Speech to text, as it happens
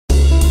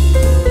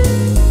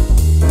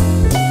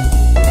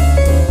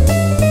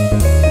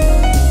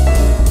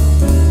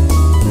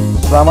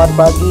Selamat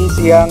pagi,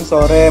 siang,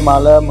 sore,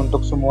 malam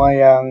untuk semua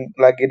yang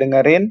lagi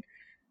dengerin.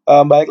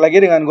 Balik lagi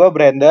dengan gue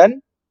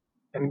Brandon.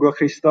 Dan gue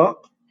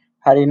Kristo.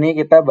 Hari ini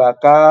kita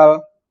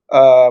bakal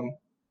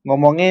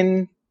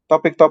ngomongin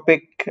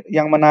topik-topik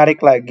yang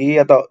menarik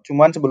lagi. Atau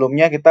cuman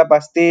sebelumnya kita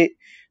pasti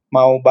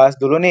mau bahas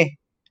dulu nih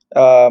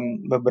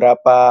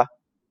beberapa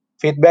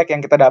feedback yang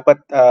kita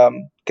dapat.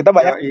 Kita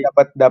banyak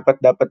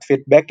dapat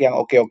feedback yang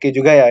oke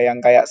juga ya,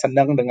 yang kayak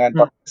senang dengan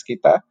podcast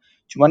kita.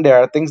 Cuman there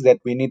are things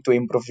that we need to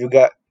improve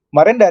juga.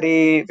 Kemarin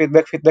dari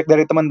feedback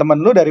dari teman-teman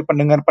lu, dari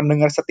pendengar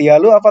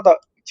setia lu apa toh?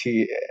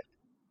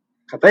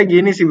 Katanya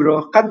gini sih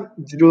bro, kan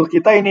judul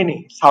kita ini nih,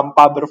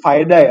 sampah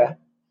berfaedah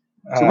ya.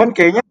 Cuman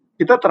kayaknya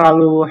kita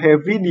terlalu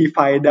heavy di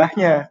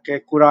faedahnya,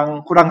 kayak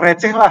kurang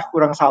receh lah,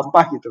 kurang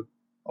sampah gitu.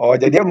 Oh,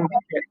 jadi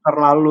mungkin kayak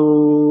terlalu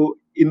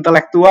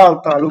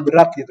intelektual, terlalu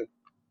berat gitu.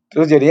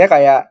 Terus jadinya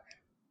kayak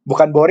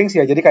bukan boring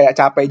sih ya, jadi kayak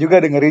capek juga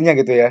dengerinnya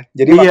gitu ya.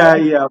 Jadi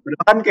iya, bener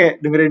kan kayak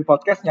dengerin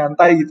podcast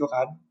nyantai gitu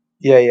kan.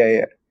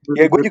 Iya.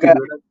 Ya gue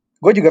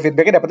juga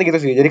feedbacknya dapetnya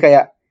gitu sih. Jadi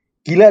kayak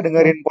gila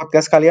dengerin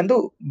podcast kalian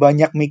tuh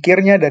banyak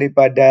mikirnya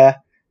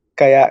daripada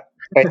kayak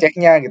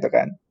recehnya gitu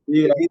kan.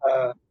 Iya.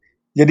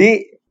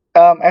 Jadi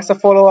as a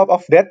follow up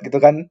of that gitu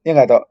kan, ya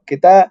nggak toh.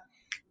 Kita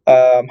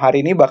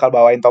hari ini bakal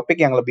bawain topik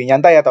yang lebih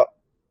nyantai ya toh.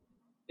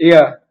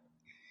 Iya,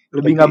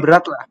 lebih nggak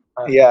berat lah.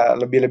 Iya,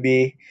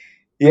 lebih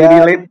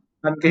ya relate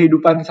dengan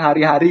kehidupan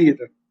sehari-hari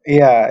gitu.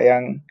 Iya,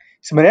 yang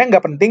sebenarnya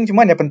nggak penting,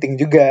 cuman ya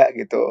penting juga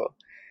gitu.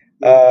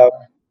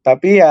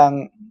 Tapi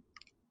yang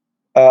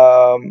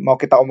mau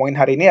kita omongin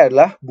hari ini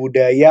adalah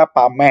budaya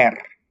pamer.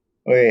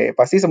 Wih,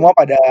 pasti semua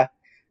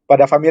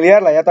pada familiar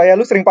lah ya. Toh ya,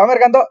 lu sering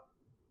pamer kan toh?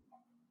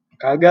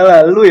 Kagak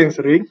lah, lu yang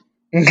sering.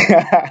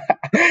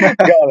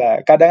 Enggak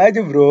lah, kadang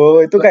aja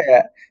bro. Itu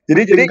kayak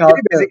jadi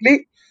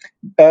basically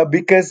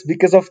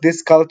because of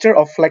this culture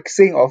of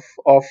flexing of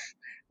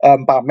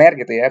pamer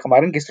gitu ya.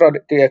 Kemarin Kristo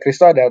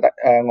ada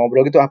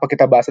ngobrol gitu, apa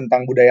kita bahas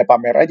tentang budaya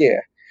pamer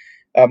aja ya.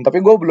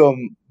 Tapi gue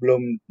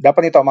belum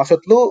dapat nih toh,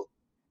 maksud lu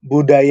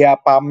budaya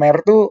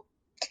pamer tuh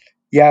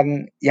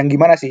yang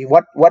gimana sih?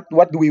 What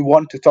do we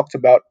want to talk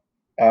about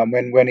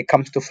when it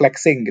comes to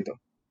flexing gitu?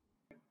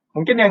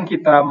 Mungkin yang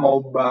kita mau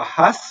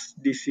bahas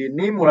di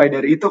sini mulai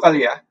dari itu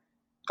kali ya.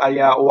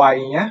 Kayak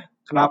why-nya,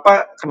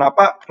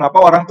 kenapa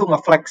orang tuh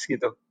nge-flex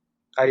gitu.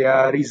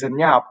 Kayak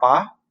reason-nya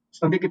apa.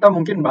 Terus nanti kita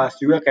mungkin bahas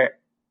juga kayak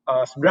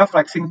sebenarnya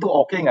flexing tuh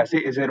oke nggak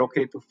sih? Is it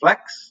okay to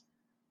flex?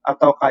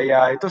 Atau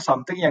kayak itu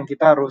something yang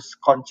kita harus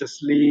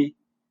consciously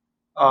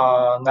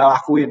nggak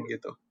lakuin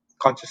gitu.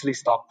 Consciously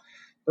stop.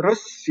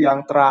 Terus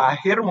yang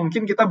terakhir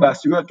mungkin kita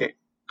bahas juga kayak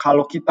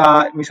kalau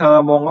kita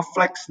misalnya mau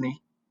nge-flex nih,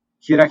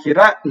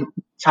 kira-kira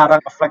cara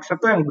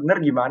nge-flexnya tuh yang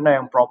bener gimana,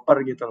 yang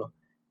proper gitu loh.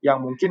 Yang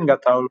mungkin nggak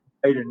terlalu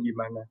baik dan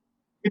gimana.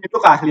 Ini tuh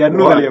keahlian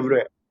lu kali ya bro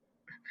ya.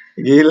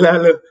 Gila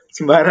lu,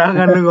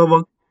 sembarangan lu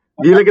ngomong.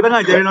 Gila, kita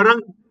ngajarin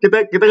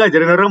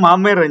orang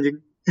mamer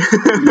anjing.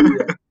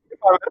 Iya.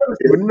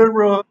 Bener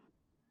bro.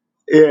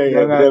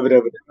 Iya,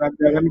 bener.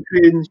 Jangan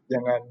cringe,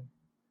 jangan.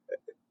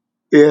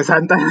 Iya,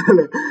 santai.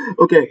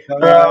 Oke,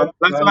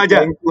 langsung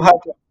aja.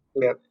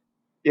 Lihat.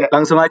 Ya.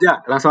 Langsung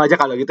aja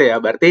kalau gitu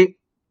ya. Berarti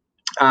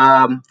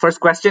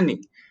first question nih.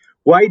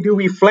 Why do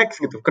we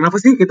flex gitu? Kenapa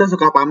sih kita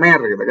suka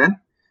pamer gitu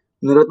kan?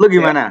 Menurut lu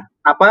gimana?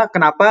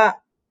 Kenapa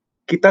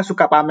kita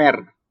suka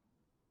pamer?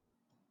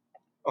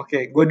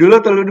 Oke, gue dulu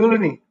atau lu dulu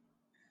nih?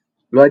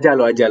 Lu aja.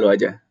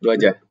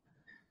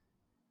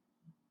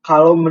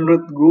 Kalau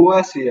menurut gue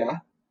sih ya,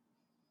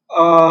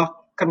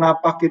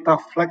 kenapa kita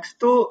flex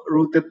tuh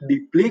rooted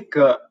deeply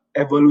ke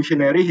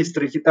evolutionary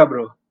history kita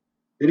bro.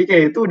 Jadi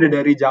kayak itu udah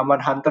dari zaman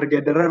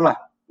hunter-gatherer lah.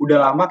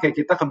 Udah lama kayak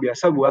kita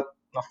kebiasa buat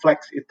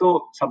nge-flex.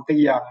 Itu something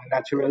yang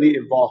naturally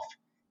evolved.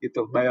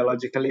 Gitu,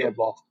 biologically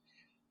evolved.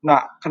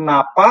 Nah,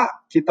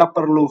 kenapa kita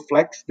perlu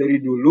flex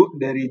dari dulu,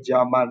 dari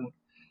zaman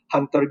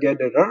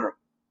hunter-gatherer?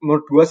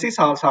 Menurut gue sih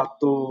salah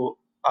satu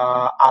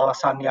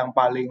alasan yang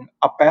paling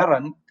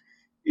apparent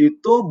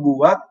itu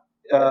buat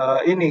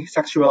ini,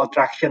 sexual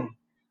attraction.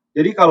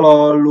 Jadi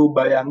kalau lu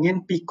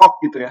bayangin peacock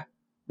gitu ya,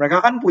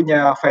 mereka kan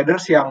punya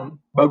feathers yang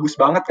bagus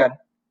banget kan,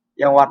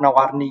 yang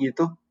warna-warni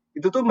gitu.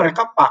 Itu tuh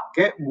mereka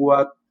pakai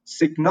buat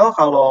signal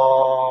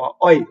kalau,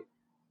 oi,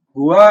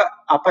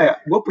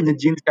 gue punya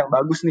genes yang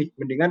bagus nih,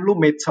 mendingan lu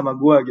mate sama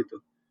gue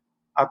gitu.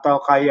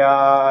 Atau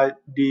kayak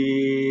di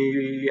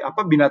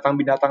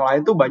binatang-binatang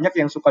lain tuh banyak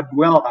yang suka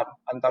duel kan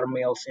antar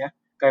malesnya.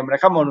 Kayak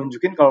mereka mau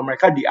nunjukin kalau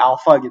mereka di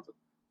alpha gitu.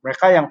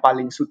 Mereka yang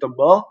paling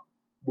suitable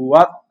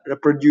buat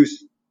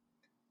reproduce.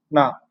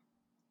 Nah,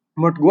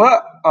 menurut gue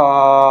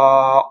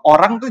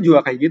orang tuh juga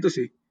kayak gitu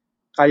sih.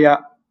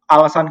 Kayak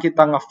alasan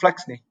kita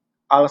nge-flex nih.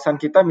 Alasan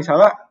kita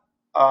misalnya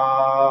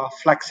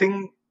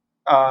flexing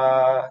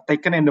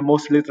taken in the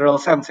most literal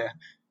sense ya.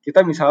 Kita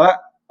misalnya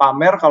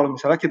pamer kalau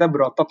misalnya kita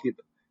berotot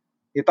gitu.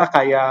 Kita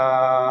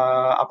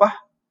kayak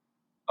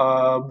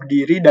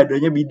berdiri,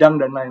 dadanya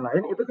bidang dan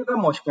lain-lain. Itu kita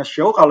mau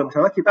nge-show kalau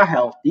misalnya kita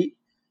healthy,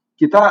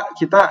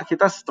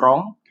 kita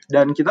strong,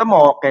 dan kita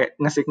mau kayak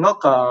nge-signal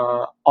ke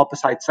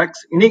opposite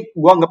sex. Ini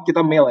gue anggap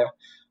kita male ya.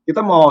 kita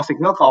mau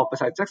signal ke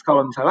opposite sex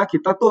kalau misalnya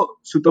kita tuh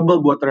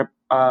suitable buat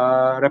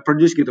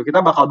reproduce gitu.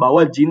 Kita bakal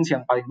bawa genes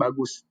yang paling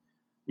bagus.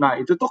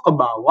 Nah, itu tuh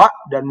kebawa,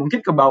 dan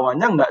mungkin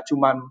kebawanya nggak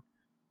cuman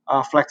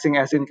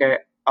flexing as in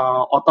kayak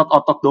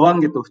otot-otot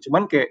doang gitu.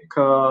 Cuman kayak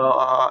ke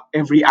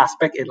every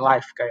aspect in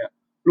life. Kayak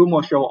lu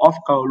mau show off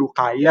kalau lu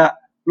kaya,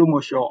 lu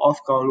mau show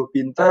off kalau lu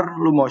pinter,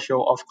 lu mau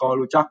show off kalau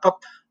lu cakep,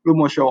 lu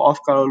mau show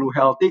off kalau lu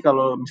healthy,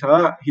 kalau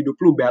misalnya hidup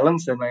lu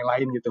balance dan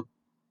lain-lain gitu.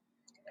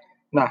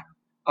 Nah,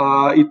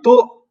 itu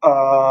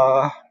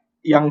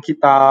yang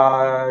kita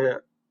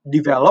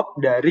develop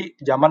dari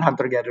zaman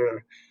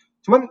hunter-gatherer.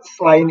 Cuman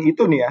selain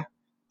itu nih ya,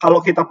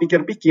 kalau kita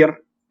pikir-pikir,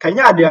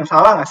 kayaknya ada yang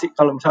salah nggak sih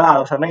kalau misalnya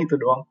alasannya itu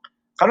doang?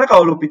 Karena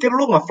kalau lu pikir,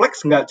 lu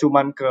nge-flex nggak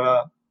cuman ke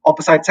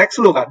opposite sex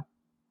lu kan?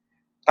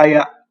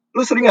 Kayak,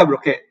 lu sering nggak bro,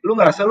 kayak lu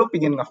ngerasa lu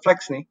pingin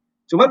nge-flex nih,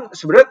 cuman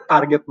sebenarnya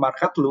target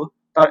market lu,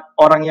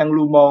 orang yang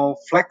lu mau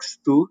flex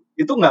tuh,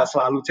 itu nggak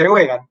selalu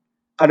cewek kan?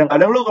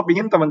 Kadang-kadang lu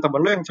kepingin teman-teman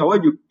lu yang cowok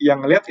juga,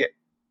 yang ngeliat ya,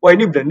 wah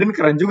ini Brandon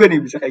keren juga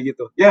nih bisa kayak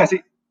gitu. Ya nggak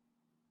sih?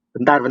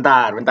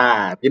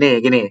 Bentar.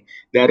 Gini.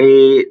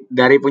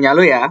 Dari punya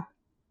lu ya.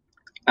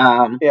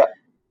 Ya.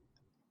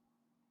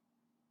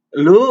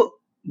 Lu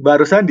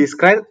barusan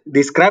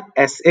describe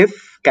as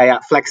if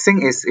kayak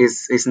flexing is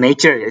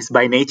nature, is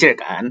by nature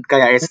kan,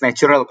 kayak it's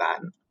natural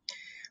kan.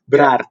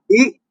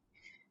 Berarti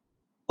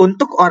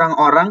untuk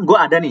orang-orang, gue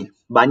ada nih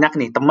banyak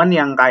nih temen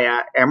yang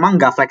kayak emang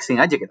gak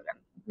flexing aja gitu kan.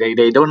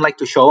 They don't like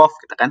to show off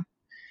gitu kan.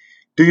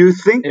 Do you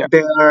think Ya.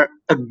 they're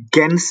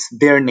against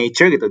their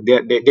nature gitu?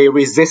 They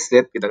resist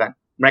it gitu kan.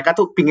 Mereka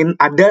tuh pingin,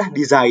 ada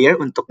desire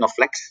untuk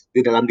nge-flex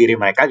di dalam diri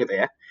mereka gitu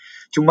ya.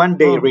 Cuman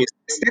they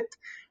resist it,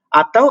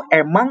 atau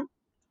emang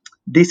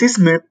this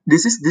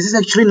is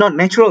actually not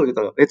natural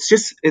gitu. It's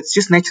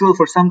just natural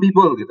for some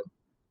people gitu.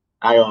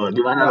 Ayo,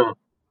 gimana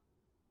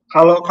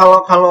Nah, lo?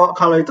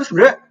 kalau itu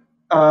sebenarnya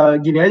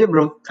gini aja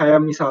bro,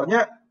 kayak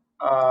misalnya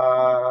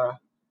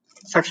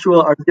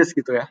sexual urges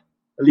gitu ya,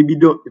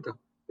 libido gitu.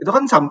 Itu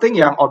kan something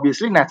yang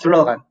obviously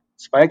natural kan,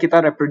 supaya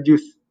kita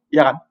reproduce,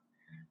 ya kan?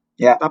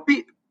 Ya.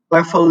 Tapi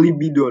level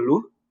libido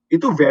lu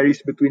itu varies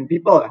between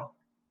people kan.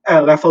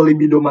 Level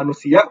libido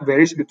manusia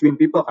varies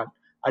between people kan.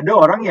 Ada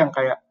orang yang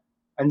kayak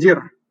anjir,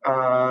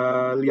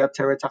 lihat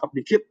cewek cakep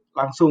dikit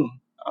langsung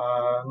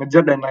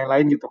ngejar dan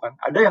lain-lain gitu kan.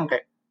 Ada yang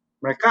kayak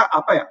mereka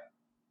apa ya,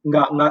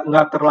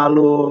 nggak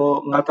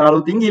terlalu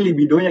tinggi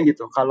libidonya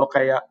gitu. Kalau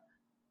kayak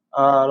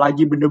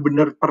lagi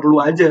bener-bener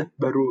perlu aja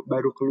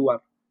baru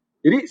keluar.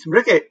 Jadi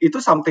sebenarnya kayak itu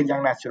something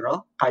yang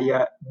natural,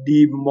 kayak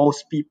di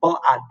most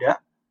people ada,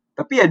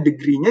 tapi ya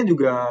degree-nya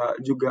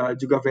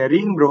juga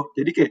varying bro.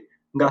 Jadi kayak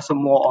nggak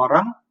semua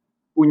orang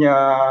punya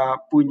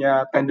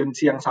punya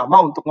tendensi yang sama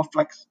untuk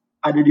ngeflex.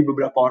 Ada di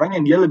beberapa orang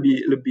yang dia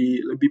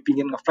lebih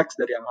pingin ngeflex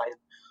dari yang lain.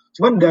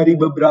 Cuman dari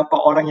beberapa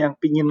orang yang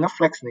pingin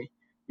ngeflex nih,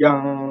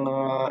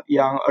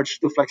 yang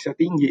urge to flex-nya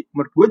tinggi,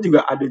 menurut gue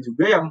juga ada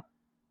juga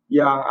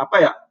yang apa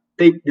ya,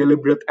 take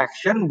deliberate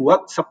action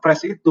buat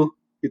suppress itu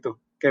gitu.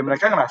 Kayak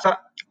mereka ngerasa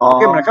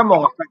oke, mereka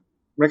mau ngeflex,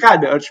 mereka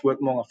ada urge buat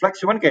mau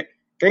ngeflex, cuman kayak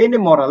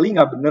ini morally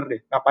nggak bener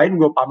deh, ngapain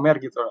gue pamer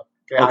gitu loh.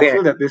 Kayak I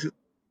feel that this is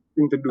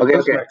thing to do,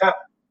 terus mereka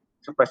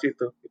suppress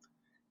itu gitu.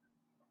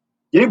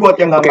 Jadi buat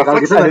yang nggak Kalau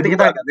ngeflex gitu ada berarti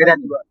kita dua. agak beda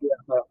nih.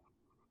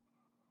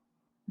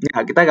 Ya,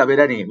 kita agak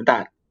beda nih.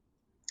 Bentar.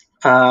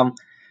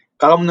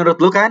 Kalau menurut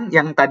lu kan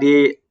yang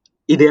tadi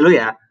ide lu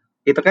ya,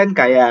 itu kan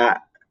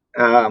kayak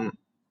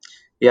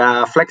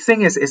ya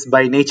flexing is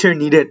by nature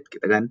needed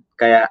gitu kan.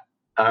 Kayak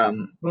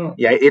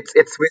ya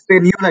it's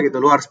within you lah gitu.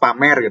 Lu harus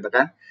pamer gitu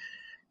kan.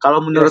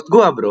 Kalau menurut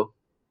gua, bro,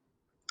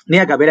 ini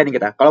agak beda nih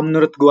kita. Kalau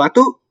menurut gua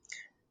tuh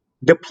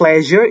the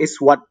pleasure is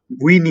what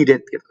we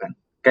needed gitu kan.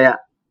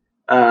 Kayak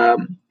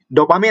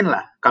dopamin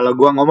lah kalau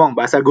gua ngomong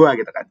bahasa gua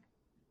gitu kan.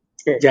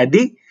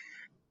 Jadi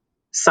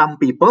some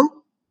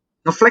people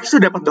ngeflex tuh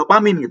dapat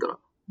dopamin gitu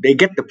loh. They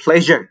get the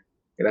pleasure,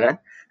 gitu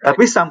kan.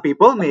 Tapi some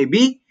people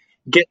maybe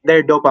get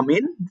their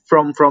dopamine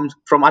from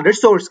other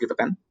source gitu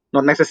kan.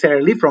 Not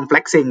necessarily from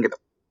flexing gitu.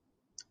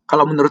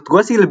 Kalau menurut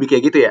gue sih lebih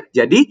kayak gitu ya.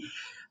 Jadi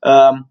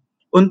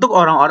untuk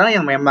orang-orang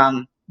yang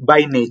memang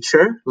by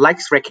nature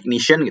likes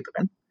recognition gitu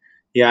kan.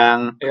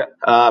 Yang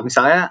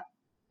misalnya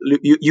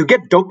you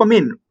get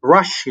dopamine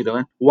rush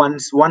gitu kan.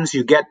 Once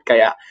you get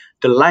kayak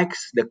the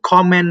likes, the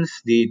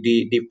comments,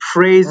 the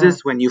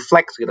praises when you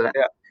flex gitu kan.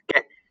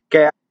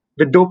 Kayak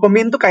the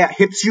dopamine tuh kayak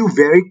hits you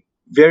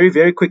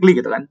very quickly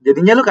gitu kan.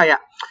 Jadinya lu kayak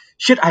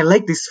shit, I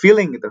like this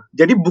feeling gitu.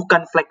 Jadi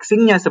bukan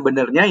flexingnya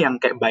sebenarnya yang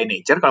kayak by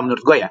nature kalau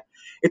menurut gue ya.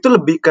 Itu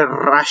lebih ke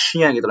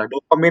rushnya gitu lah,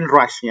 dopamine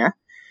rushnya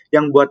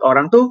yang buat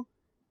orang tuh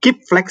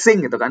keep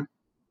flexing gitu kan.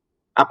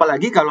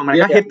 Apalagi kalau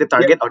mereka hit the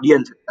target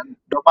audience gitu kan.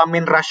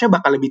 Dopamine rushnya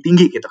bakal lebih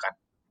tinggi gitu kan.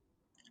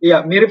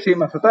 Iya, mirip sih,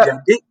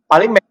 maksudnya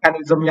paling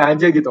mekanismenya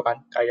aja gitu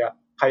kan.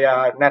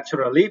 Kayak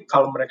naturally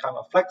kalau mereka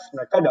nge-flex,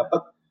 mereka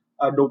dapat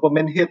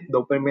dopamine hit,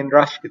 dopamine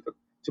rush gitu.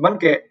 Cuman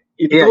kayak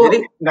itu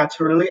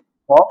naturally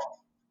involved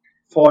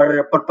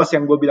for purpose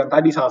yang gue bilang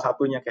tadi, salah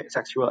satunya kayak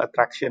sexual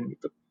attraction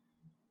gitu.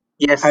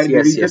 Yes.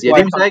 Jadi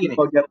misalnya gini,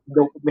 get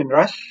dopamine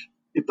rush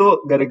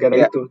itu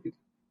gara-gara itu gitu.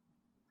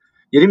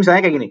 Jadi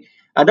misalnya kayak gini,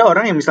 ada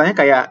orang yang misalnya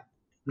kayak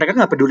mereka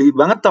nggak peduli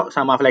banget toh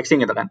sama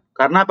flexing gitu kan.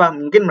 Karena apa?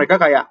 Mungkin mereka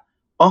kayak,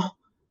 oh,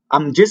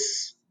 I'm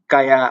just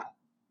kayak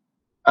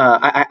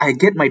I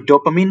get my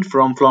dopamine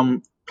from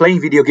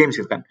playing video games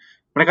gitu kan.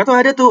 Mereka tuh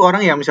ada tuh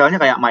orang yang misalnya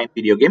kayak main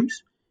video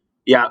games,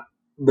 ya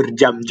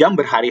berjam-jam,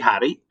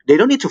 berhari-hari, they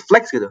don't need to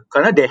flex gitu,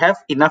 karena they have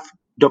enough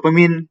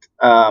dopamine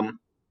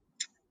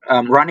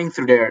running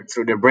through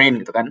their brain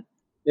gitu kan.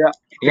 Ya,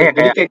 Ya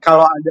oke. Jadi kayak kayak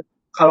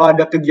kalau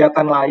ada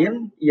kegiatan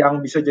lain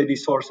yang bisa jadi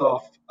source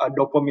of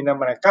dopamine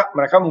mereka,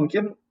 mereka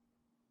mungkin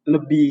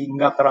lebih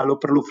nggak terlalu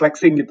perlu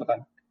flexing gitu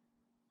kan.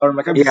 Kalau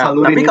mereka bisa ya,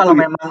 salurin itu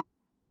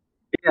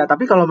gitu.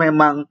 tapi kalau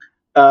memang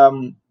um,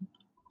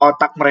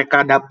 otak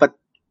mereka dapat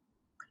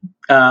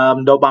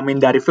dopamine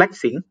dari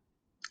flexing,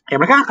 ya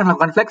mereka akan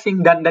lakukan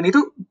flexing, dan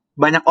itu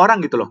banyak orang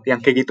gitu loh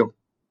yang kayak gitu.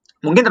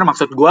 Mungkin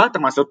termasuk gua,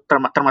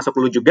 termasuk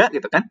lu juga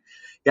gitu kan,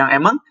 yang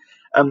emang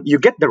you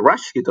get the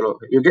rush gitu loh,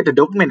 you get the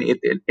dopamine,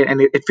 and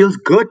it feels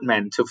good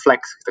man to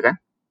flex gitu kan.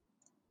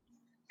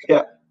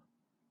 Ya,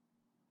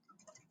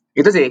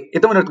 Itu sih,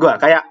 itu menurut gua.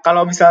 Kayak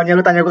kalau misalnya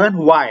lu tanya gua kan,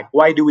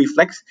 why do we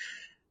flex?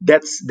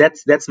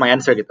 That's my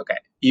answer gitu.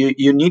 Kayak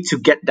you need to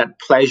get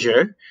that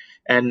pleasure,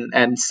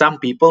 and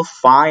some people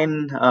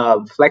find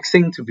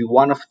flexing to be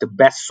one of the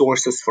best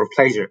sources for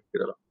pleasure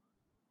gitu loh.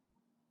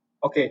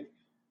 oke.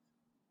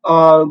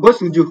 Gue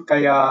setuju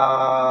kayak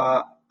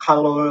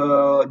kalau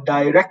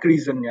direct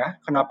reasonnya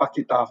kenapa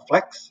kita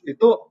flex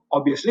itu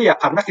obviously ya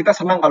karena kita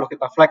senang kalau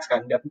kita flex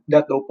kan,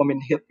 that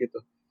dopamine hit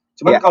gitu.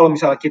 Cuman Ya, kalau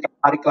misalnya kita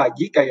tarik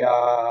lagi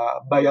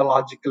kayak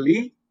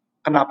biologically,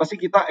 kenapa sih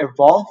kita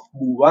evolve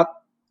buat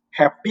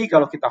happy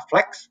kalau kita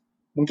flex?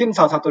 Mungkin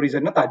salah satu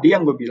reasonnya tadi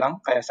yang gue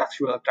bilang kayak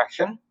sexual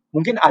attraction.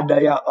 Mungkin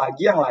ada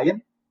lagi yang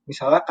lain,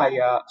 misalnya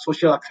kayak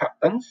social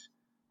acceptance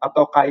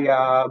atau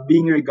kayak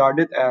being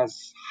regarded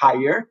as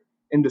higher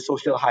in the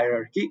social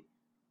hierarchy.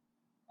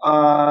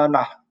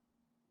 Nah,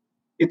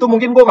 itu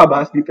mungkin gue nggak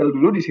bahas detail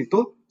dulu di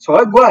situ.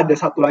 Soalnya gue ada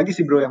satu lagi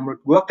sih bro yang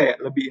menurut gue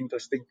kayak lebih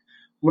interesting.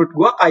 Menurut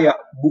gue kayak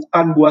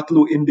bukan buat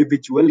lu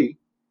individually,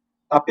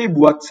 tapi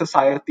buat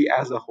society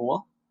as a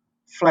whole.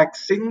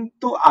 Flexing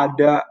tuh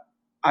ada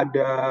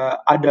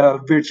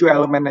virtue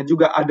elemennya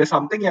juga. Ada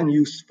something yang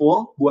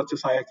useful buat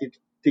society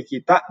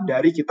kita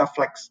dari kita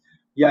flex,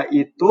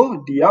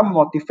 yaitu dia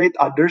motivate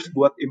others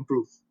buat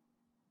improve.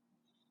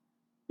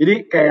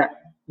 Jadi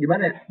kayak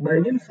gimana ya?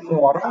 Bayangin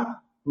semua orang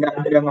nggak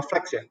ada yang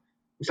nge-flex ya.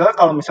 Misalnya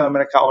kalau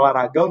misalnya mereka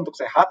olahraga untuk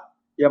sehat,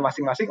 ya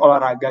masing-masing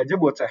olahraga aja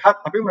buat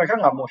sehat, tapi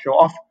mereka nggak mau show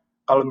off.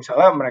 Kalau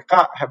misalnya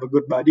mereka have a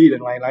good body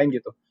dan lain-lain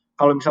gitu.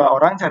 Kalau misalnya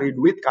orang cari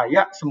duit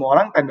kaya, semua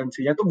orang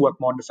tendensinya tuh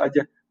buat modest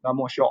aja, nggak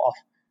mau show off.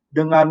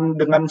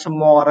 Dengan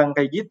semua orang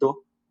kayak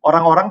gitu,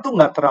 orang-orang tuh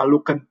nggak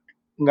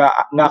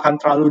akan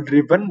terlalu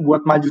driven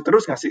buat maju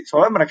terus nggak sih?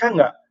 Soalnya mereka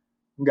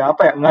nggak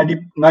apa ya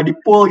nggak di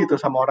pull gitu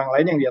sama orang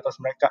lain yang di atas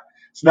mereka.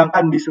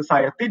 Sedangkan di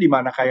society di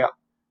mana kayak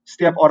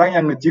setiap orang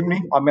yang nge-gym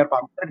nih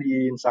pamer-pamer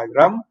di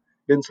Instagram,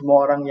 dan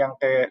semua orang yang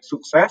kayak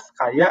sukses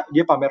kayak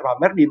dia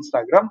pamer-pamer di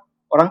Instagram,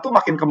 orang tuh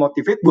makin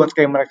kemotivate buat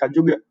kayak mereka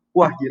juga.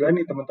 Wah gila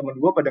nih teman-teman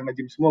gue pada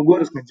nge-gym semua, gue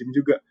harus nge-gym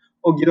juga.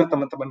 Oh gila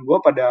teman-teman gue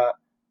pada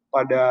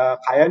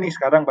pada kaya nih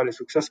sekarang, pada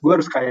sukses, gue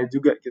harus kaya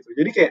juga gitu.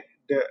 Jadi kayak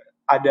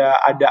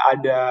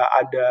ada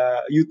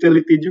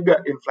utility juga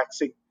in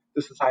flexing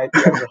to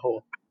society as a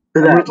whole.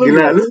 udah Menurut lu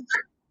gila gimana? lu.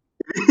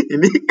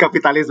 Ini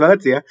kapitalis banget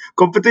sih ya.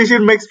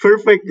 Competition makes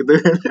perfect gitu.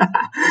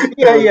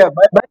 Iya iya,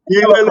 banyak kalau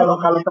Gila lu. kalau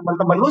kalau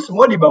teman-teman lu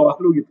semua di bawah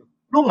lu gitu.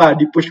 Lu nggak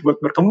di-push buat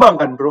berkembang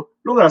kan,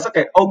 Bro. Lu ngerasa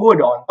kayak, "Oh, gue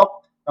udah on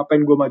top,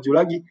 ngapain gue maju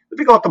lagi?"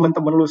 Tapi kalau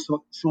teman-teman lu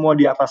semua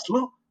di atas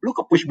lu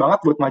ke-push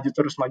banget buat maju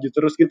terus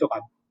gitu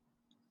kan.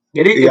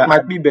 Jadi it Iya,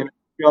 might be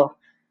beneficial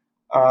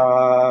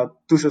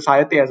to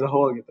society as a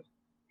whole gitu.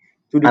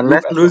 To the group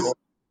unless as lu a whole.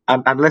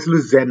 unless lu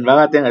zen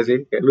banget ya nggak sih?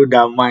 Kayak lu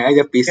damai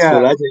aja,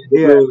 peaceful Iya, aja hidup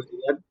iya. lu.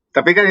 Kan?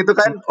 Tapi kan itu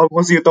kan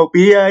almost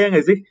utopia ya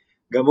nggak sih?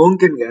 Gak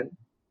mungkin kan?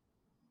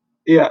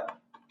 Iya.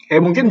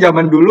 Kayak mungkin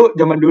zaman dulu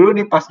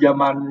nih pas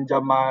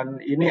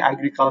zaman ini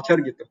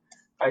agriculture gitu.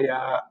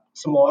 Kayak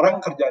semua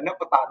orang kerjanya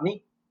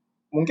petani,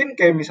 mungkin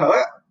kayak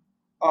misalnya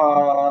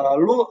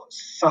lu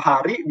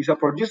sehari bisa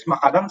produce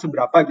makanan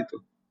seberapa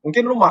gitu.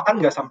 Mungkin lu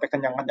makan nggak sampai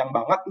kenyang-kenyang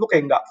banget, lu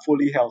kayak nggak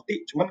fully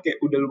healthy, cuman kayak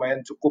udah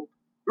lumayan cukup.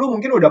 Lu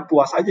mungkin udah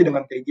puas aja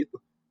dengan kayak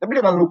gitu. Tapi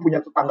dengan lu punya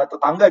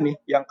tetangga-tetangga nih,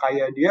 yang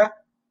kayak dia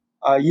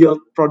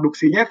yield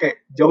produksinya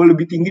kayak jauh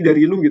lebih tinggi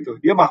dari lu gitu.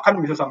 Dia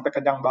makan bisa sampai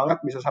kenyang banget,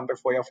 bisa sampai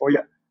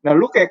foya-foya. Nah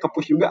lu kayak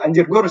kepush juga,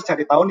 anjir gue harus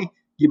cari tahu nih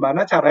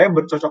gimana caranya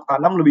bercocok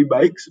tanam lebih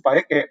baik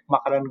supaya kayak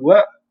makanan gue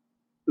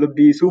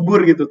lebih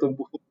subur gitu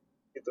tumbuh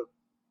gitu.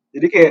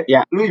 Jadi kayak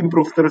Ya, lu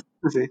improve terus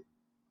sih.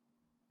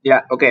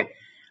 ya, oke. Okay.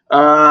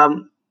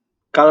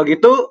 Kalau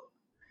gitu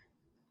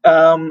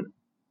um,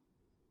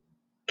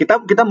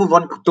 kita move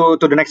on to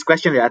the next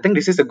question ya. I think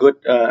this is a good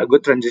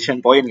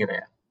transition point gitu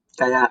ya.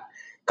 Kayak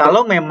Ya,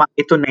 kalau memang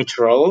itu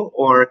natural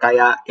or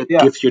kayak it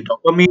ya, gives you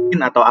dopamine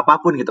atau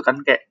apapun gitu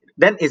kan, kayak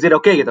then is it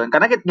okay gitu kan?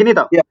 Karena gini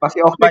tau, ya pasti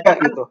oke kak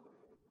kebanyakan gitu.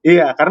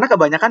 iya, karena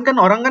kebanyakan kan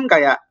orang kan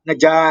kayak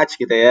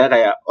ngejudge gitu ya,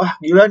 kayak wah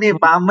gila nih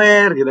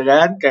pamer gitu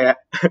kan, kayak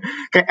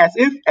kayak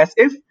as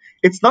if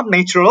it's not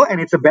natural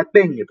and it's a bad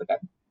thing gitu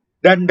kan.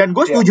 Dan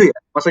gue setuju ya.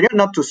 Maksudnya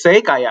not to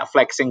say kayak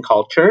flexing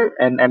culture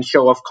and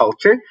show off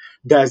culture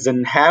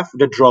doesn't have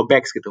the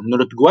drawbacks gitu.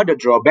 Menurut gue the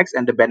drawbacks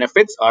and the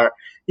benefits are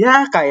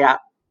ya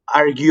kayak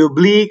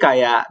arguably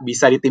kayak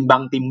bisa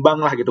ditimbang-timbang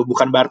lah gitu.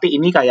 Bukan berarti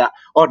ini kayak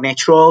oh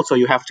natural so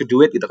you have to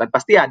do it gitu kan.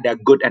 Pasti ada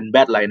good and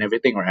bad lah in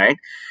everything, right?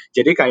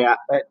 Jadi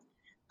kayak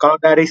kalau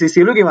dari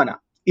sisi lu gimana?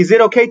 Is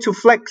it okay to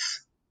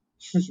flex?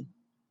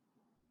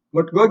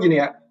 Menurut gue gini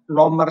ya,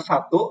 nomor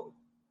satu,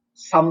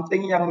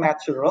 something yang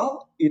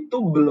natural itu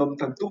belum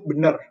tentu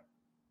benar.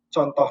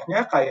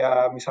 Contohnya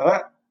kayak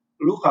misalnya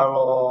lu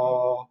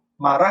kalau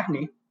marah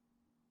nih,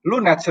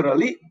 lu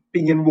naturally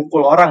pingin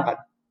mukul orang kan,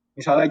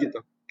 misalnya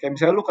gitu. Kayak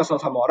misalnya lu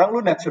kesel sama orang, lu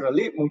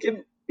naturally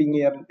mungkin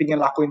pingin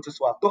lakuin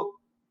sesuatu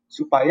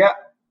supaya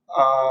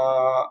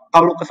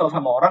kalau kesel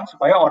sama orang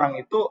supaya orang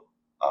itu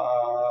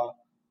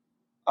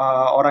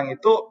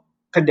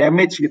ke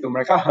damage gitu,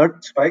 mereka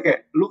hurt supaya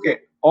kayak lu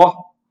kayak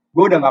oh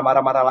gue udah nggak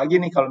marah-marah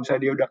lagi nih kalau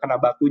misalnya dia udah kena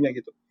batunya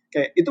gitu.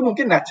 Kayak itu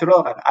mungkin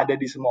natural kan, ada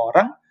di semua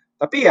orang,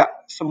 tapi ya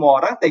semua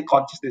orang take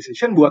conscious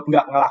decision buat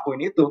nggak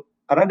ngelakuin itu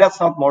karena that's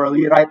not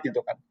morally right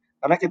gitu kan.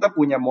 Karena kita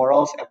punya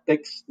morals,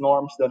 ethics,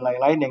 norms dan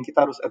lain-lain yang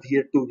kita harus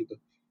adhere to gitu.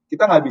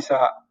 Kita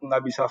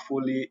nggak bisa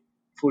fully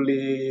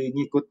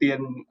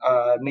ngikutin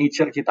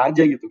nature kita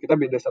aja gitu. Kita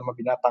beda sama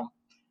binatang.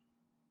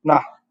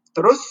 Nah,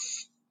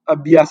 terus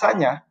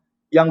biasanya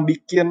yang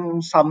bikin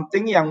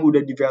something yang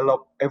udah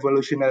develop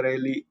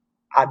evolutionarily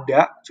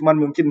ada,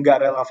 cuman mungkin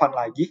gak relevan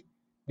lagi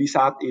di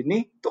saat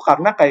ini, tuh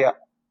karena kayak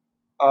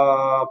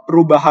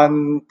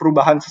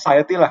perubahan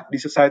society lah. Di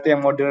society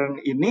yang modern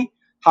ini,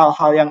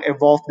 hal-hal yang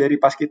evolve dari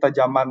pas kita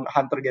zaman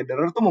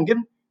hunter-gatherer tuh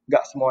mungkin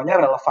gak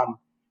semuanya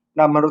relevan.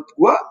 Nah, menurut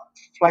gue,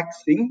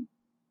 flexing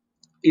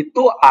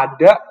itu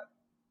ada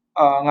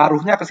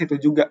ngaruhnya ke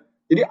situ juga.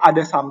 Jadi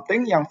ada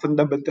something yang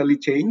fundamentally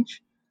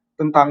change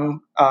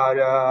tentang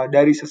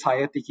dari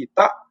society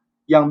kita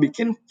yang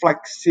bikin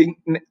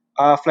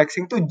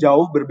flexing tuh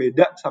jauh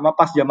berbeda sama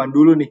pas zaman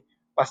dulu nih,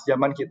 pas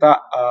zaman kita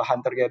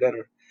hunter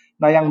gatherer.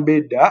 Nah yang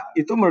beda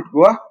itu menurut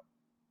gue,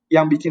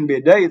 yang bikin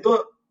beda itu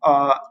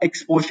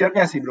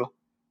exposure-nya sih bro.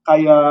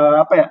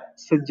 Kayak apa ya,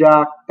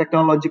 sejak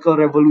technological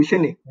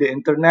revolution nih, the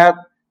internet,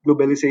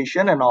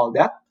 globalization and all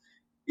that,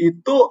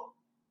 itu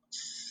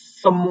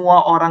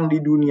semua orang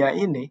di dunia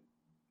ini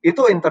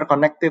itu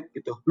interconnected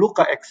gitu. Lu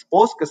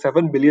ke-expose ke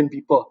 7 billion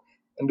people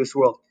in this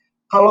world.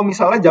 Kalau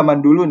misalnya zaman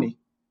dulu nih,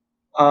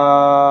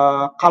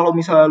 kalau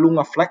misalnya lu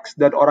nge-flex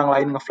dan orang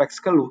lain nge-flex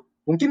ke lu,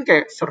 mungkin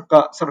kayak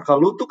circle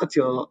lu tuh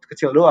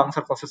kecil doang,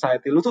 circle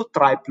society lu tuh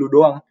tribe lu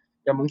doang,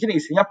 yang mungkin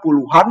isinya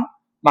puluhan,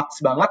 max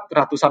banget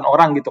ratusan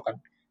orang gitu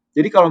kan.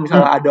 Jadi kalau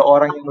misalnya ada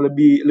orang yang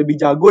lebih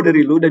jago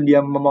dari lu dan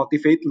dia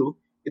memotivate lu,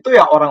 itu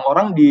ya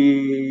orang-orang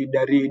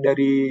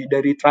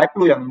dari tribe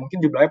lu yang mungkin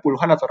jumlahnya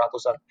puluhan atau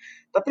ratusan.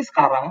 Tapi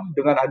sekarang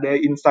dengan ada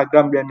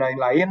Instagram dan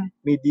lain-lain,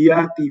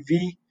 media,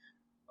 TV,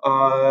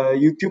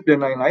 YouTube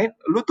dan lain-lain,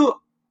 lu tuh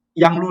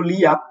yang lu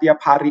lihat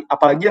tiap hari,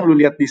 apalagi yang lu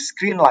lihat di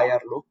screen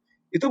layar lu,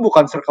 itu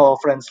bukan circle of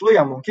friends lu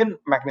yang mungkin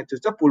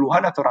magnitude-nya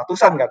puluhan atau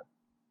ratusan kan.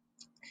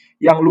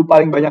 Yang lu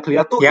paling banyak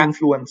lihat tuh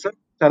influencer,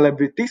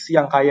 celebrities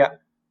yang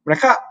kayak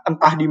mereka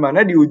entah di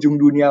mana di ujung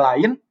dunia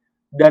lain,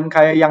 dan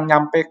kayak yang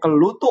nyampe ke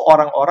lu tuh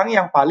orang-orang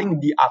yang paling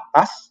di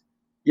atas,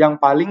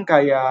 yang paling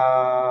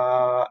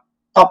kayak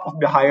top of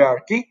the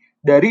hierarchy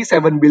dari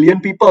 7 billion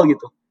people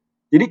gitu.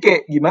 Jadi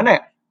kayak gimana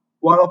ya?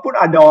 Walaupun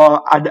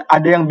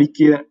ada yang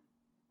bikin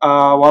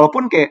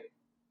walaupun kayak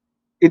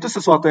itu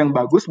sesuatu yang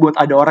bagus buat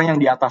ada orang yang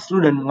di atas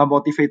lu dan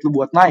nge-motivate lu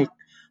buat naik.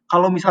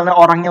 Kalau misalnya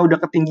orangnya udah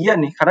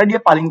ketinggian nih, karena dia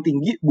paling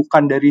tinggi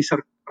bukan dari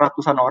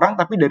ratusan orang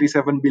tapi dari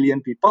 7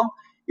 billion people,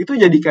 itu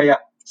jadi kayak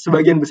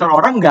sebagian besar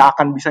orang nggak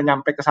akan bisa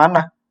nyampe ke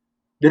sana.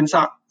 Dan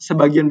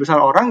sebagian besar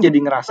orang jadi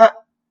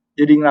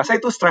ngerasa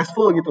itu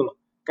stressful gitu loh.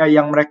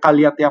 Kayak yang mereka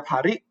lihat tiap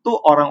hari tuh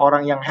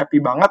orang-orang yang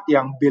happy banget,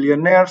 yang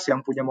billionaires,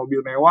 yang punya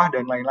mobil mewah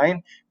dan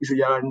lain-lain, bisa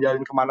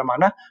jalan-jalan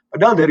kemana-mana.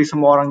 Padahal dari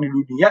semua orang di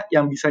dunia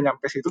yang bisa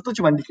nyampe situ tuh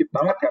cuma dikit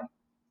banget kan.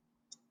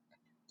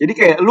 Jadi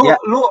kayak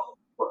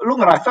lu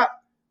ngerasa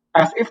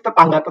as if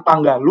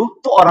tetangga-tetangga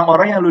lu tuh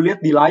orang-orang yang lu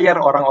lihat di layar,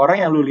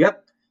 orang-orang yang lu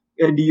lihat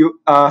di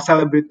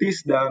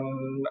celebrities dan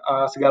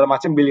segala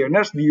macam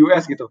billionaires di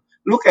US gitu.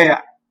 Lu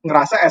kayak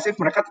ngerasa as if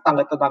mereka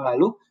tetangga-tetangga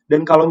lu,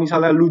 dan kalau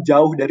misalnya lu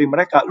jauh dari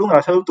mereka, lu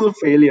ngerasa lu tuh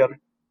failure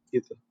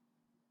gitu.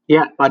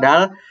 Ya,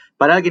 padahal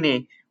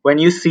gini, when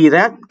you see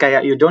that,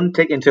 kayak you don't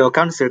take into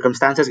account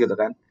circumstances gitu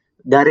kan.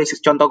 Dari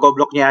contoh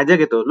gobloknya aja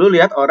gitu, lu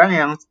lihat orang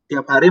yang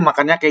tiap hari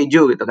makannya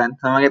keju gitu kan,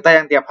 sama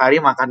kita yang tiap hari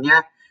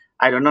makannya,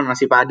 I don't know,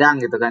 nasi padang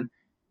gitu kan.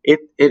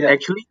 It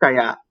actually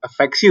kayak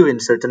affects you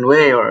in certain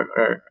way or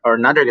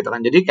another gitu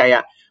kan. Jadi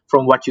kayak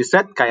from what you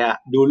said,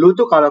 kayak dulu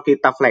tuh kalau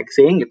kita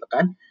flexing gitu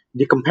kan,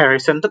 di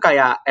comparison tuh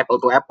kayak apple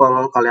to apple.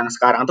 Kalau yang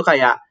sekarang tuh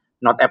kayak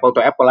not apple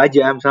to apple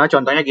aja. Misalnya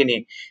contohnya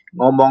gini,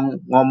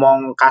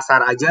 ngomong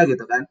kasar aja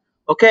gitu kan.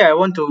 Okay, I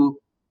want to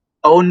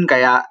own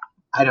kayak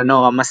I don't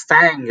know a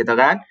Mustang gitu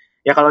kan.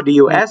 Ya kalau di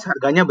US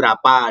harganya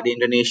berapa, di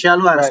Indonesia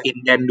lu harus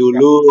inden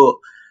dulu.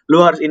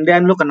 Lu harus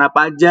inden, lu kena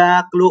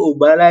pajak, lu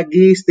ubah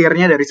lagi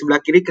setirnya dari sebelah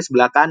kiri ke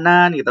sebelah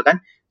kanan gitu kan.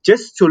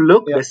 Just to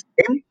look the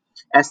same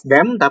as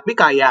them, tapi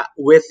kayak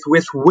with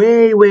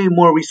way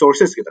more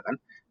resources gitu kan.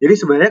 Jadi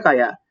sebenarnya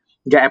kayak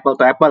nggak apple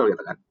to apple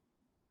gitu kan.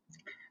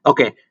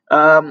 Oke,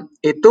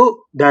 itu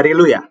dari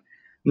lu ya.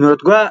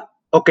 Menurut gua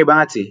oke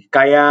banget sih.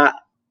 Kayak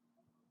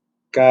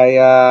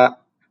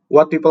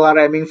what people are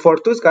aiming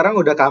for tuh sekarang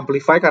udah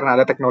amplify karena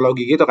ada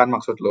teknologi gitu kan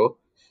maksud lu.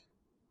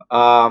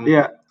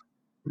 Iya,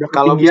 udah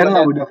Kalau ketinggian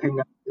lah, misalnya udah kayak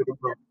nggak gitu,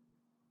 bro.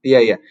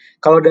 iya.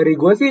 Kalau dari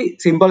gue sih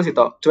simple sih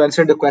toh. To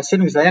answer the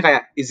question misalnya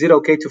kayak is it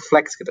okay to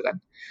flex gitu kan.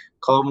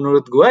 Kalau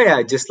menurut gue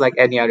ya just like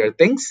any other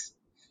things.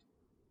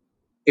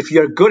 If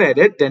you're good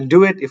at it, then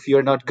do it. If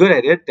you're not good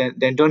at it,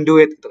 then don't do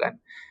it gitu kan.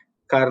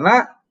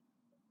 Karena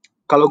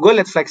kalau gue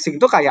liat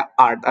flexing tuh kayak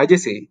art aja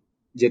sih.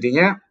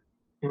 Jadinya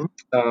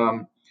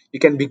Hmm. you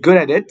can be good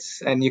at it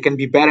and you can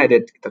be bad at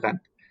it gitu kan.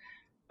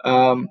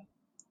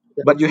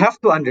 But you have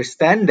to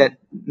understand that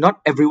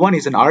not everyone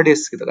is an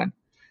artist gitu kan.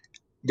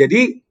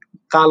 Jadi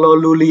kalau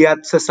lu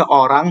lihat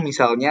seseorang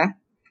misalnya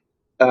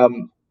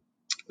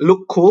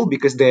look cool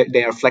because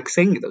they are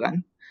flexing gitu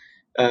kan,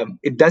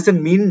 it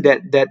doesn't mean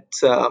that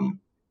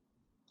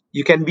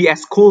you can be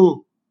as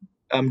cool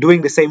doing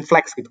the same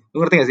flex gitu.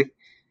 Lu ngerti gak sih?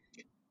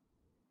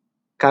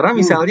 Karena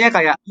misalnya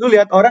kayak lu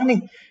lihat orang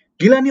nih,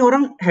 gila nih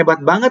orang hebat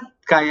banget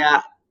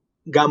kayak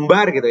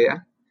gambar gitu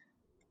ya.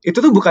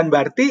 Itu tuh bukan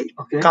berarti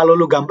kalau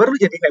lu gambar lu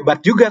jadi hebat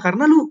juga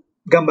karena lu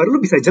gambar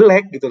lu bisa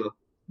jelek gitu loh.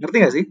 Ngerti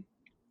gak sih?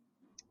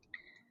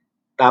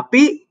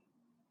 Tapi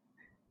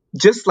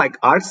just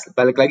like arts,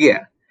 balik lagi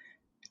ya,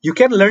 you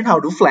can learn how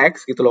to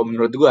flex gitu loh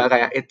menurut gua,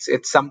 kayak it's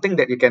something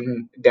that you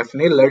can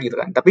definitely learn gitu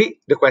kan.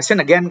 Tapi the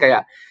question again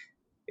kayak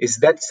is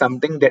that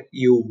something that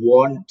you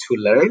want to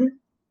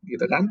learn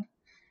gitu kan.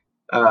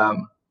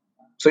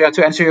 So yeah,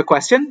 to answer your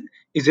question,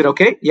 is it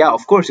okay? Yeah,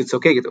 of course it's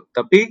okay gitu.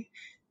 Tapi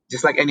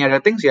just like any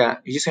other things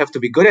ya, you just have to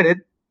be good at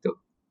it gitu.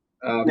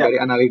 Dari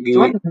analogi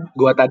Cuman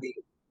gua tadi.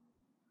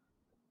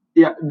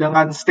 ya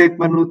dengan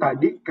statement lu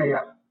tadi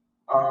kayak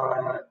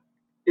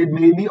it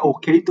may be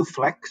okay to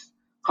flex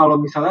kalau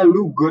misalnya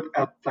lu good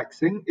at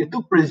flexing,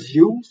 itu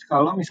presumes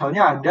kalau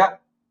misalnya ada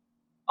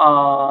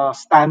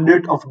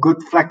standard of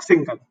good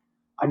flexing kan.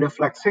 Ada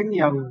flexing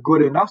yang good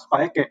enough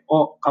supaya kayak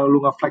oh kalau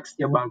lu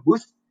nge-flexnya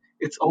bagus,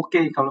 it's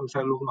okay. Kalau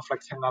misalnya lu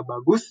nge-flexnya nggak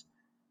bagus,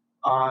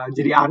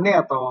 jadi aneh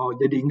atau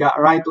jadi nggak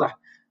right lah.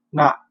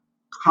 Nah,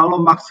 kalau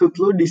maksud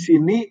lu di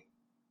sini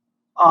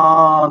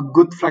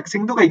good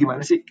flexing tuh kayak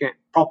gimana sih? Kayak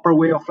proper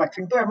way of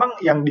flexing tuh emang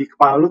yang di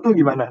kepala lu tuh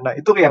gimana? Nah,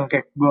 itu yang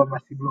kayak gue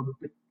masih belum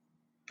ngerti.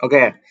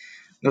 Oke,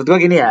 menurut gua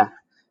gini ya.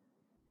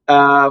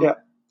 Ya,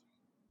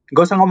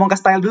 Gak usah ngomong ke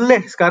style dulu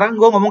deh. Sekarang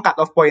gue ngomong cut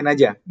off point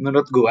aja.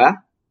 Menurut gue,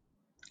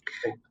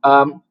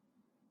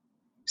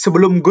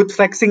 sebelum good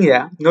flexing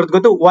ya, menurut gue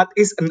tuh what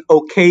is an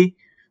okay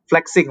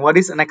flexing, what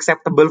is an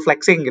acceptable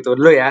flexing gitu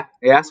dulu ya.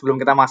 Ya,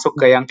 sebelum kita masuk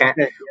ke yang kayak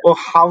oh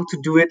how to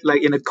do it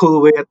like in a cool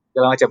way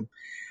segala macam.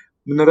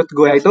 Menurut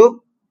gue itu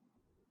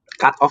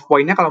cut off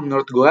pointnya kalau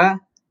menurut gue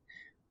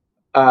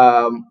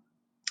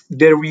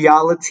the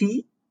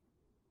reality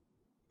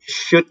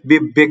should be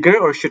bigger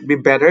or should be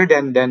better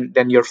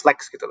than your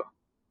flex gitu loh.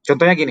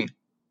 Contohnya gini,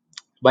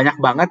 banyak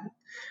banget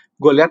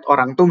gue lihat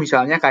orang tuh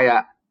misalnya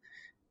kayak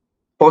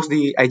post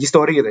di IG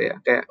story gitu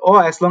ya, kayak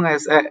oh as long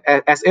as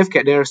if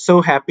kayak they're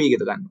so happy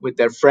gitu kan with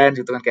their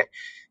friends gitu kan, kayak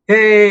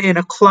hey in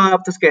a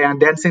club, terus kayak yang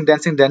dancing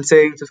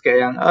terus kayak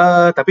yang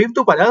tapi itu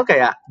padahal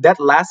kayak that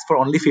lasts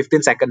for only 15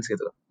 seconds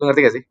gitu. Lu ngerti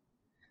gak sih?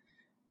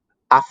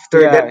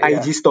 After that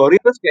IG story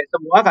terus kayak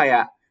semua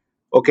kayak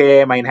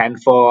oke, main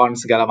handphone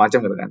segala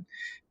macam gitu kan.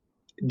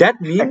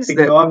 That means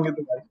acting that doang gitu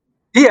kan.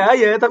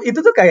 iya, tapi itu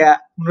tuh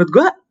kayak menurut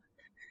gua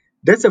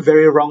that's a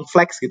very wrong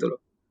flex gitu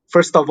loh.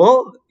 First of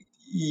all,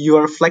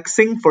 you're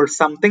flexing for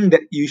something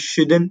that you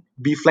shouldn't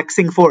be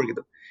flexing for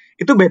gitu.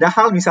 Itu beda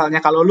hal misalnya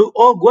kalau lu,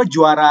 oh gue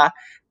juara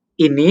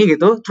ini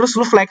gitu, terus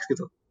lu flex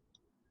gitu.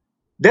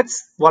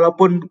 That's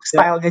walaupun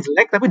stylenya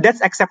jelek, tapi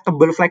that's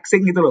acceptable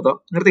flexing gitu loh, toh.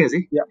 Ngerti gak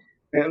sih? Ya,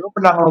 kayak lu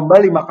pernah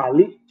lomba 5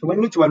 kali, cuman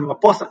lu cuma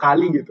ngepost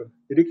sekali gitu.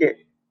 Jadi kayak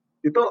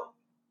itu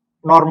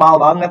normal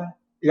banget,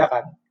 ya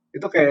kan?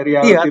 Itu kayak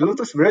Iya, reality lu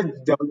tuh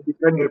sebenarnya jauh lebih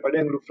keren daripada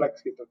yang lu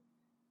flex gitu.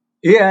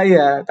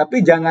 iya.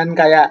 Tapi jangan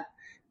kayak,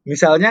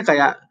 misalnya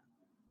kayak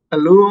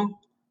lu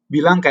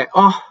bilang kayak,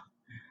 oh,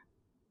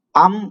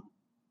 I'm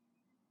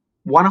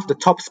one of the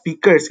top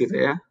speakers gitu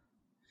ya.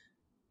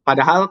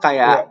 Padahal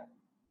kayak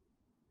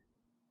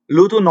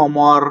lu tuh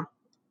nomor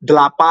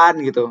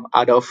 8 gitu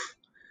out of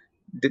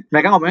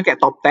mereka ngomongnya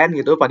kayak top 10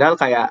 gitu, padahal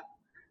kayak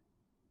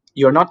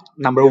you're not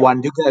number one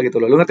juga gitu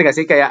loh. Lu ngerti gak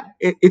sih kayak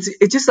it's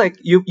just like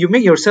you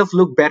make yourself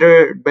look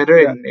better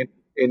in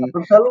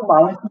Atau misalnya lu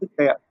malas sih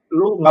kayak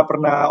lu nggak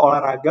pernah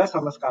olahraga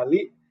sama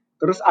sekali,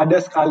 terus ada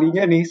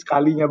sekalinya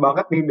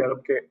banget nih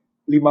dalam kayak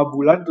 5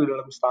 bulan tuh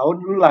dalam setahun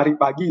lu lari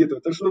pagi gitu,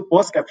 terus lu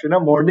post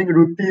captionnya morning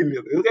routine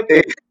gitu, itu kan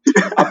kayak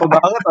apa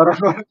banget orang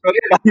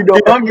lari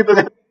doang gitu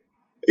kan.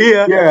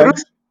 iya, Iya kan?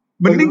 terus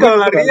Maksud mending gue kalau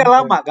gitu kan larinya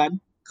lama kan.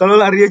 Kalau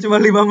larinya cuma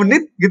 5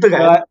 menit gitu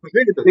kan. ya,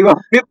 Maksudnya gitu.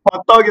 5 menit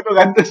foto gitu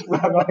kan terus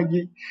pulang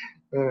lagi.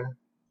 Eh,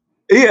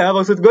 Iya,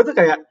 maksud gue tuh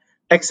kayak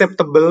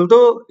acceptable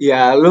tuh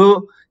ya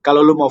lu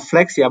kalau lu mau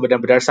flex ya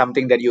benar-benar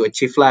something that you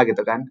achieve lah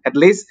gitu kan. At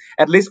least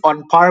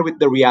on par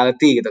with the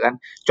reality gitu kan.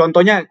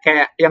 Contohnya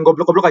kayak yang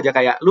goblok-goblok aja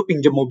kayak lu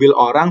pinjem mobil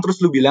orang terus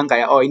lu bilang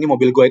kayak oh ini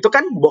mobil gue itu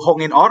kan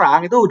bohongin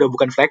orang itu udah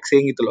bukan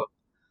flexing gitu loh.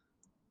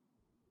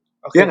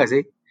 Iya Oke, nggak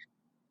sih?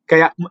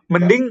 Kayak ya.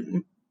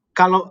 mending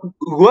kalau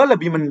gue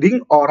lebih mending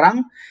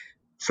orang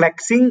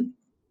flexing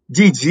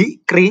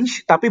jijik,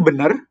 cringe tapi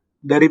bener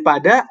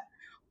daripada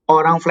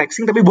orang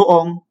flexing tapi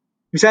bohong.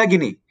 Misalnya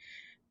gini,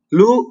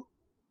 lu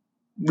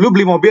lu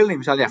beli mobil nih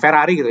misalnya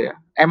Ferrari gitu ya.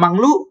 Emang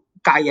lu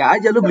kaya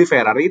aja lu beli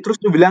Ferrari terus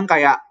lu bilang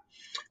kayak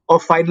oh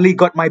finally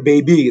got my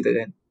baby gitu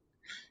kan.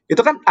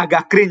 Itu kan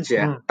agak cringe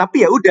ya. Hmm,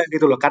 Tapi ya udah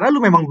gitu loh karena lu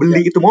memang ya.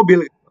 beli itu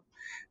mobil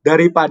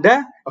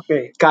daripada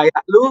Oke.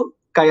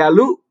 kayak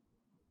lu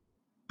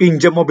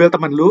pinjam mobil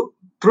temen lu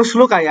terus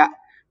lu kayak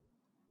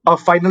oh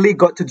finally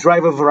got to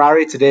drive a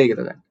Ferrari today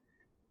gitu kan.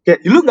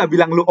 Kayak lu nggak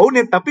bilang lu own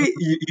it tapi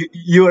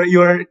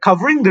you're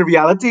covering the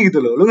reality gitu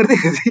loh. Lu ngerti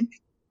gak sih?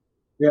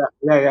 Ya,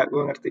 ya, ya,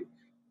 gue ngerti.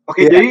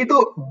 Oke, Iya. jadi itu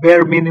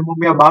bare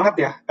minimumnya banget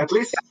ya. At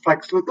least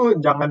flex lu tuh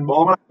jangan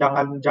bohong lah,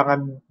 jangan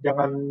jangan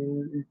jangan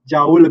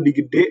jauh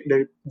lebih gede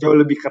dari jauh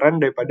lebih keren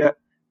daripada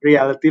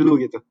reality lu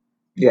gitu.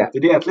 Iya.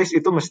 Jadi at least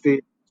itu mesti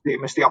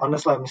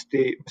honest lah,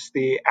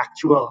 mesti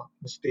actual,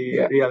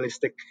 mesti Iya.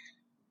 realistic.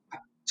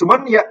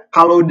 Cuman ya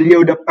kalau dia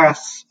udah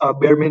pass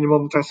bare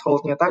minimum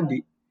thresholdnya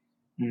tadi,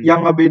 Hmm.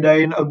 yang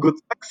ngebedain a good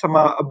flex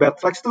sama a bad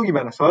flex tuh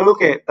gimana? Soalnya lu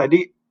kayak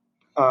tadi,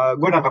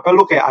 gue nangkapnya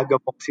lu kayak agak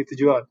mau ke situ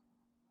juga.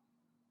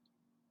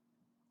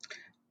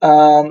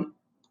 Um,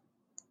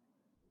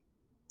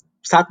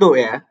 Satu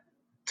ya,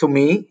 to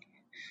me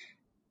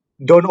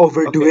don't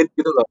overdo Oke, it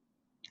gitu loh.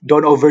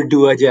 Don't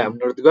overdo aja.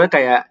 Menurut gue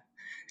kayak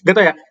gak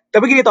tau ya.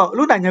 Tapi gini tau,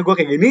 lu nanya gue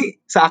kayak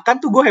gini, seakan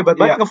tuh gue hebat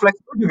banget iya, ngeflex.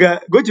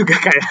 Gue juga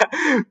kayak,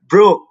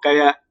 bro,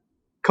 kayak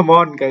come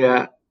on,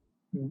 kayak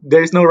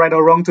there is no right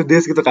or wrong to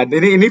this gitu kan.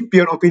 Ini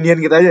pure opinion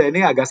kita aja.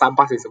 Ini agak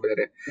sampah sih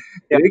sebenarnya.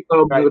 iya, Jadi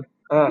kalau right. menurut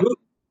lu,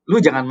 lu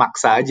jangan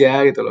maksa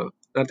aja gitu loh.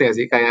 Ngerti gak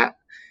sih? Kayak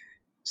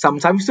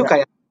sometimes tuh Ya,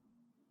 kayak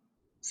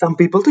some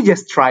people tuh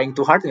just trying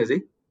too hard gak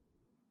sih?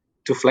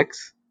 To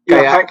flex.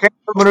 iya, Kayak kayak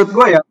menurut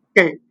gue ya,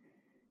 oke,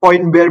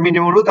 poin bare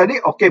minimum lu tadi,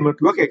 oke, menurut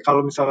gue kayak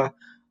kalau misalnya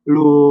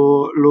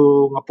lu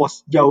lu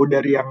ngepost jauh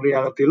dari yang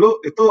reality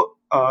lu itu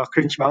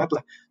cringe banget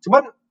lah.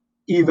 Cuman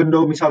even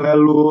though misalnya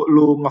lu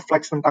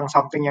ngeflex tentang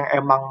something yang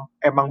emang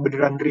emang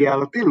beneran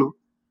reality lu,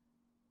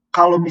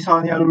 kalau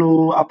misalnya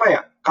lu apa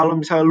ya, kalau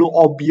misalnya lu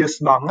obvious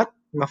banget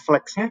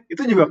ngeflexnya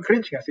itu juga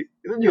cringe gak sih?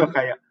 Itu juga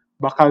kayak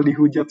bakal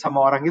dihujat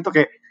sama orang itu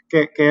kayak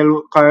kayak kayak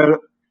lu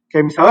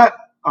kayak misalnya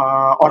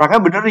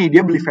orangnya bener nih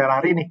dia beli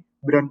Ferrari nih,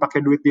 beneran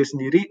pakai duit dia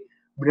sendiri,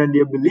 beneran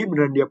dia beli,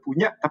 beneran dia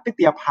punya, tapi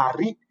tiap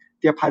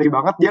hari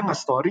banget dia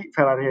nge-story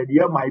Ferrari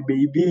dia my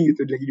baby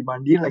gitu, lagi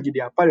dimandiin, lagi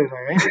di apa dan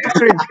lain-lain, itu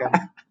cringe kan.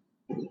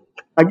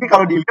 Lagi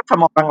kalau dilihat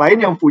sama orang lain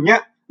yang punya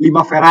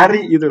 5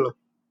 Ferrari gitu loh.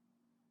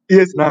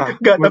 iya sih. Nah,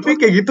 Enggak, menurut tapi lu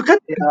kayak gitu kan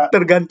ya,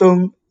 tergantung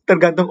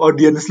tergantung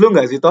audience lu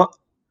nggak sih, Tok?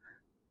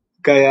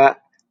 Kayak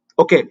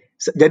oke,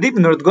 jadi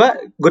menurut gua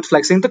good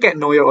flexing tuh kayak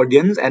know your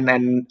audience and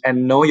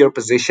know your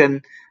position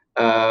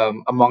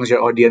amongst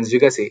your audience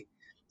juga sih.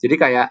 Jadi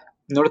kayak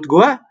menurut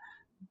gua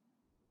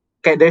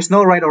kayak there's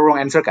no right or wrong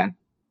answer kan.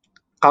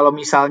 Kalau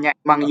misalnya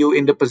emang you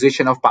in the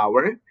position of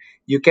power,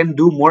 you can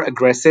do more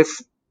aggressive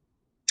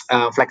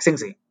flexing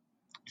sih.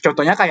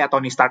 Contohnya kayak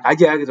Tony Stark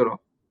aja gitu loh.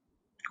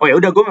 Oh ya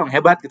udah gue memang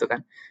hebat gitu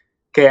kan.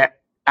 Kayak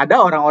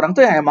ada orang-orang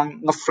tuh yang emang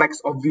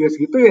ngeflex obvious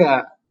gitu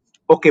ya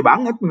oke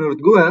banget menurut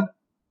gue.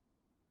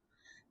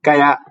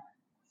 Kayak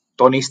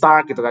Tony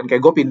Stark gitu kan, kayak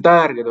gue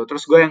pintar gitu,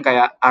 terus gue yang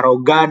kayak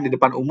arogan di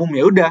depan umum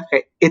ya udah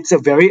kayak it's a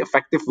very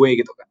effective way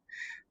gitu kan.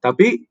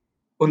 Tapi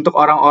untuk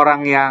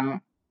orang-orang yang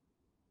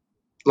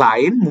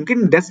lain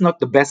mungkin that's not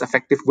the best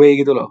effective way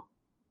gitu loh.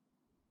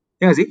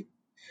 Ya gak sih?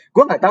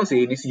 Gue nggak tahu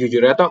sih ini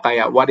sejujurnya tuh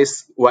kayak what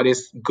is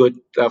good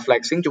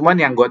flexing. Cuman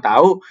yang gue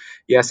tahu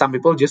ya some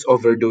people just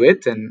overdo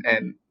it and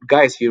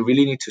guys you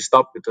really need to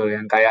stop gitu.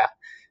 Yang kayak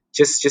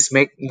just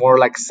make more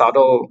like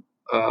subtle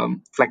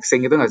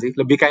flexing gitu nggak sih?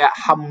 Lebih kayak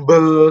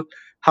humble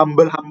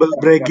ya,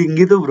 bragging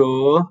gitu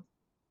bro.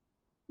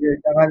 ya,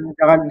 jangan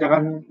jangan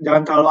jangan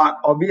jangan terlalu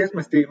obvious,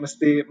 mesti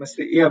mesti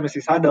mesti iya mesti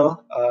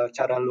sadel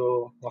cara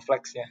lu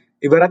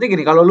ngeflexnya. Ibaratnya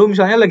gini, kalau lu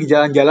misalnya lagi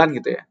jalan-jalan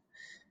gitu ya,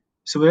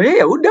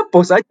 sebenarnya ya udah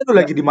post aja lu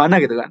Ya, lagi di mana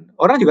gitu kan.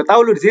 Orang juga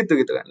tahu lu di situ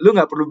gitu kan. Lu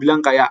nggak perlu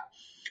bilang kayak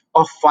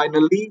oh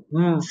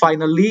hmm,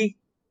 finally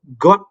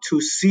got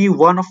to see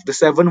one of the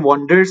seven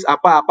wonders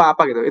apa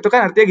gitu. Itu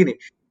kan artinya gini.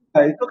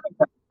 nah itu kan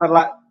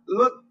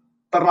lu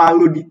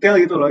terlalu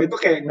detail gitu loh. Itu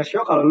kayak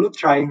nge-show kalau lu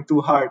trying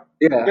too hard.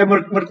 Ya, Ya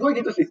menurut gue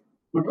gitu sih.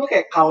 Menurut gue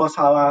kayak kalau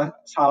salah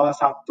salah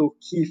satu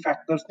key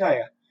factorsnya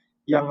ya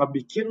yang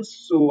ngebikin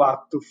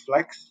suatu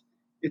flex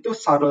itu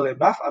subtle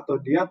enough atau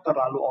dia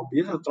terlalu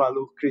obvious atau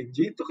terlalu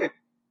cringy itu kayak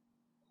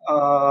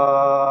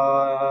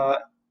eh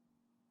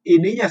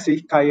ininya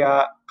sih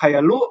kayak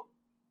kayak lu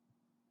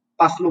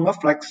pas lu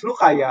ngeflex lu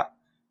kayak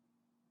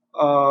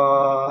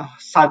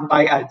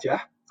santai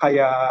aja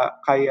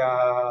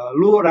kayak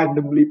lu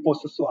randomly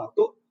post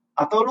sesuatu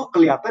atau lu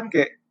kelihatan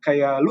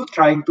kayak lu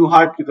trying too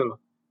hard gitu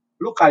loh.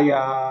 Lu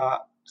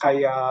kayak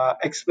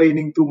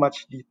explaining too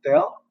much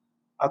detail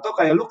atau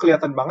kayak lu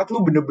kelihatan banget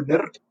lu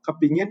bener-bener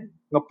kepingin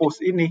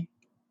ngepost ini.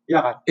 Ya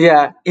kan? Iya,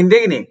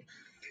 intinya ini.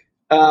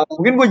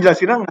 Mungkin gue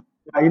jelasinnya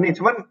nggak ini,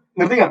 cuman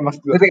ngerti nggak mas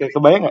gue? Ngerti? Kayak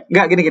kebayang nggak?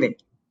 Nggak, gini.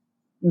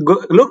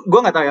 Gue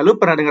nggak tahu ya, lu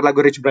pernah dengar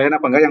lagu Rich Brian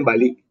apa enggak yang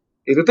Bali?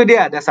 Itu tuh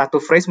dia ada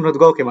satu phrase menurut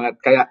gue oke banget.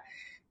 Kayak,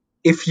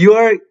 if you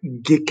are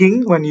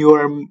geeking when you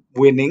are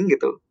winning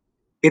gitu,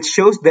 it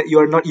shows that you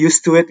are not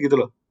used to it gitu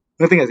loh.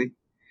 Ngerti gak sih?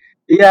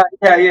 Iya,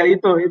 iya, iya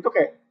itu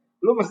kayak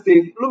lu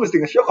mesti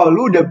nge-show kalau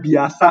lu udah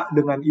biasa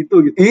dengan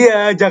itu gitu.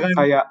 Iya, jangan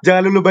Kayak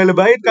jangan lu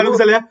lebay-lebayin. Kalau lu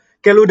misalnya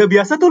kayak lu udah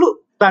biasa tuh lu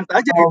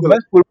santai aja gitu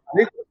loh. 10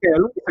 kali terus kayak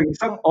lu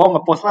iseng-iseng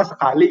ngepost lah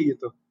sekali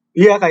gitu.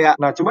 Iya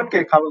kayak Nah, cuman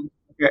kayak kalau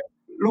kayak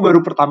lu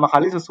baru pertama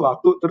kali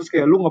sesuatu terus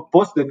kayak lu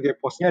ngepost dan kayak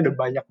postnya ada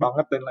banyak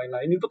banget dan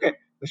lain-lain itu kayak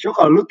nge-show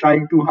kalau lu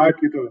trying too hard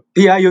gitu loh.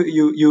 iya you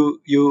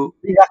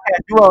Iya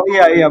casual,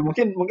 iya iya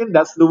mungkin mungkin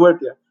that's the word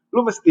ya.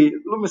 Lu mesti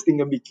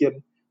ngebikin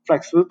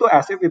flex lu tuh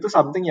as if itu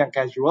something yang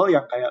casual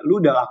yang kayak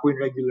lu udah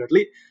lakuin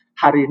regularly.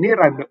 Hari ini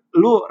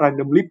lu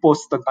randomly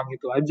post tentang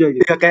itu aja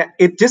gitu. iya kayak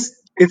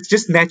it's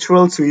just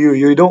natural to you.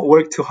 You don't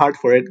work too hard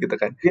for it gitu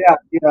kan. Iya,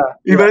 iya,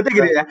 iya, Ibaratnya iya.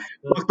 gini ya.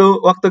 Hmm. Waktu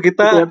waktu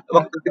kita Itu yang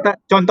waktu kita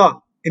contoh,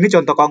 ini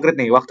contoh konkret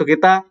nih. Waktu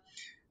kita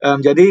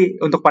jadi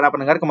untuk para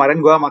pendengar kemarin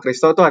gue sama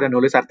Kristo tuh ada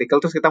nulis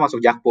artikel terus kita masuk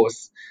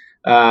Jakpus.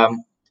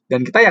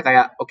 Dan kita ya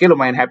kayak oke,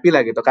 lumayan happy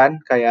lah gitu kan.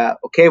 Kayak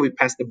oke, we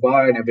passed the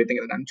bar and everything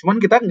gitu kan. Cuman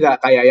kita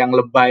nggak kayak yang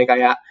lebay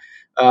kayak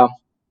um,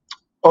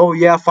 oh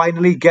yeah,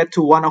 finally get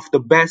to one of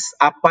the best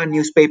apa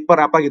newspaper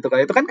apa gitu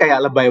kan. Itu kan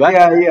kayak lebay iya,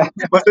 banget. iya.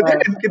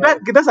 Maksudnya kan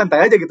kita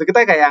santai aja gitu.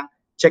 Kita kayak yang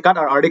check out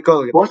our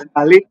article gitu. Bos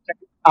kali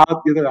check out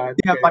gitu kan.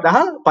 Ya Kayak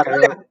padahal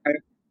kayak ya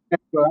kayak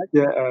casual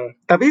aja.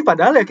 tapi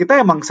padahal ya kita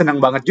emang senang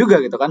banget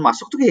juga gitu kan,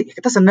 masuk tuh kayak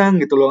kita senang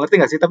gitu loh, ngerti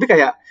gak sih? Tapi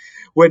kayak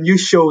when you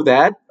show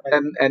that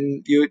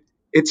and you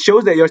it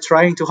shows that you're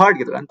trying too hard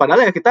gitu kan,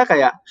 padahal ya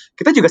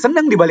kita juga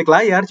senang di balik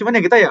layar, cuman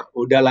ya kita ya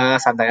udahlah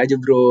santai aja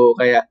bro,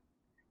 kayak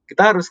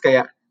kita harus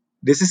kayak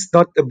this is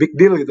not a big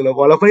deal gitu loh,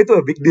 walaupun itu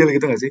a big deal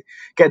gitu gak sih,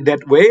 kayak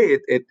that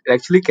way it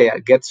actually kayak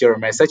gets your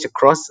message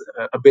across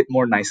a bit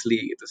more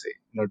nicely gitu sih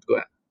menurut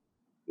gua.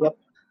 Yap,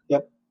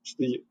 yap,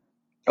 setuju.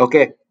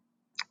 Oke.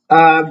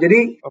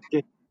 Jadi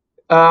Oke.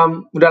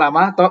 udah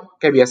lama toh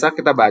kayak biasa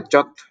kita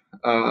bacot.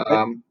 Baik.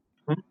 Um,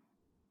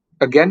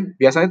 Again,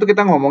 biasanya tuh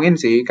kita ngomongin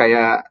sih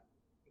kayak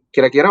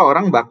kira-kira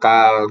orang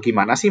bakal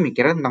gimana sih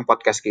mikirnya tentang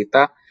podcast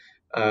kita,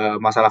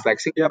 masalah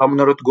flexing. Yap. Kalau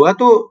menurut gua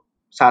tuh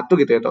satu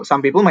gitu ya, toh.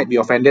 Some people might be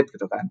offended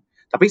gitu kan.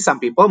 Tapi some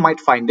people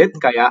might find it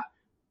kayak,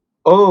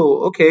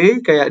 oh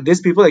okay, kayak these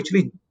people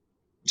actually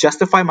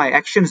justify my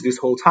actions this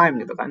whole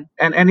time gitu kan.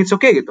 And it's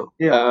okay gitu.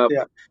 Iya,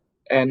 iya.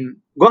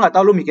 And gue nggak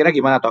tahu lu mikirnya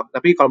gimana toh,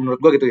 tapi kalau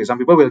menurut gue gitu ya, some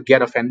people will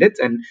get offended,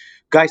 and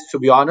guys, to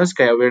be honest,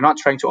 kayak we're not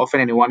trying to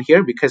offend anyone here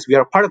because we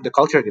are part of the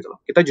culture gitu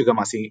loh. Kita juga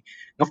masih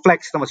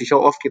nge-flex, kita masih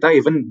show off, kita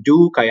even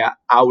do kayak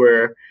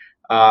our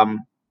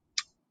um,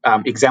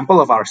 example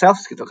of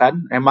ourselves gitu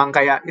kan. Emang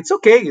kayak it's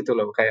okay gitu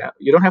loh, kayak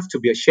you don't have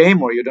to be ashamed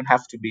or you don't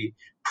have to be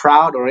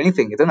proud or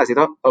anything gitu nggak sih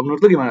toh? Kalau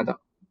menurut lu gimana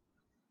toh?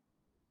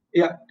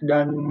 Iya,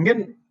 dan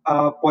mungkin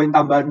poin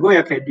tambahan gue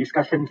ya kayak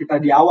discussion kita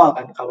di awal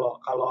kan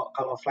kalau kalau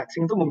kalau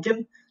flexing tuh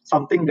mungkin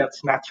something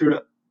that's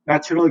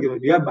natural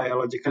gitu, dia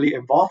biologically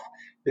evolved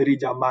dari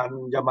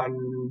zaman zaman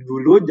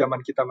dulu,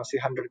 zaman kita masih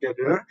hunter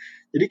gatherer.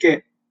 Jadi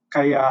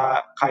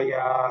kayak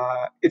kayak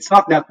it's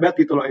not that bad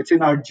gitu loh, it's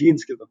in our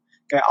genes gitu.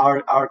 Kayak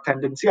our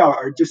tendency, our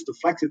urges to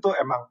flex itu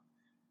emang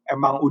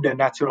emang udah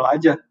natural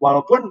aja.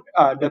 Walaupun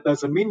that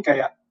doesn't mean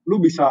kayak lu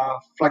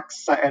bisa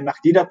flex seenak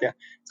jidat ya.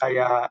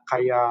 Kayak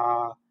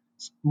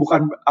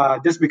bukan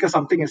just because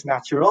something is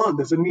natural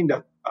doesn't mean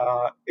that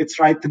it's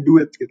right to do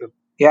it gitu.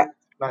 Ya.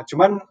 Nah,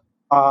 cuman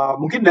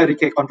mungkin dari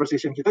kayak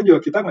conversation kita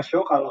juga kita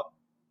nge-show kalau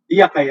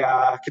iya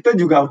kayak kita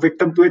juga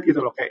victim to it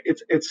gitu loh, kayak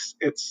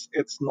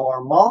it's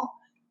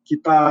normal,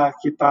 kita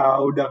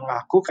kita udah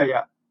ngaku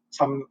kayak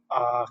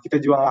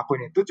kita juga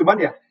ngelakuin itu, cuman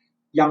ya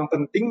yang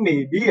penting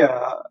maybe ya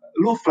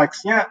lu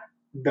flexnya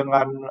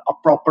dengan a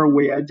proper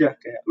way aja,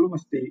 kayak lu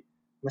mesti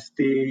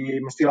mesti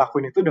mesti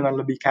lakuin itu dengan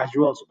lebih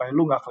casual supaya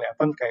lu nggak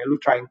kelihatan kayak lu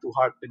trying too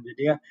hard dan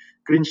jadinya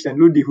cringe dan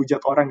lu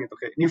dihujat orang gitu,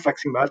 kayak ini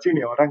flexing banget sih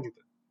ini orang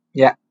gitu.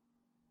 Ya.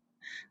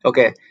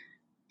 Oke.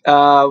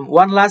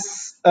 One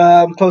last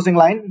closing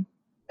line.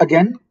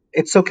 Again,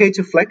 it's okay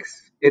to flex.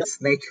 It's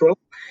natural.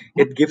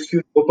 It gives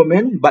you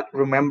dopamine. But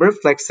remember,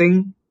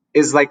 flexing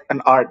is like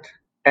an art.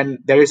 And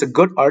there is a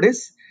good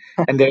artist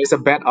and there is a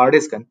bad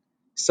artist. Kan?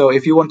 So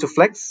if you want to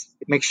flex,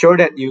 make sure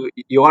that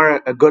you are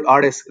a good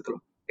artist gitu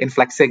loh, in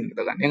flexing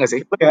gitu kan. Ya nggak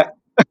sih? Itu ya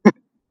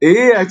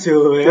Iya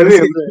cuy. seru Harus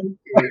ya kayak bro.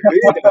 gitu.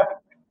 Iya.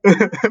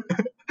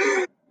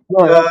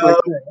 Oh ya Uh,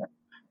 flexnya ya.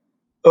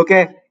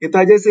 Okay, itu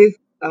aja sih.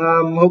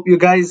 Hope you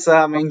guys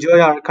enjoy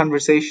our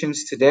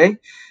conversations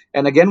today.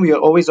 And again, we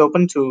are always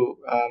open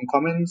to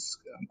comments,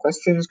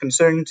 questions,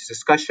 concerns,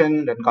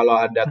 discussion. Dan kalau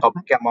ada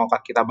topik yang mau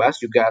kita bahas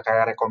juga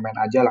kayak rekomen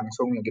aja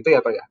langsung ya gitu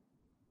ya Pak ya.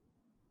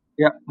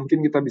 ya mungkin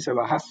kita bisa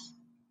bahas.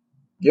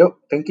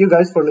 Yuk, thank you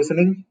guys for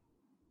listening.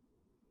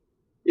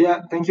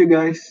 Ya, thank you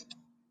guys.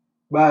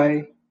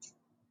 Bye.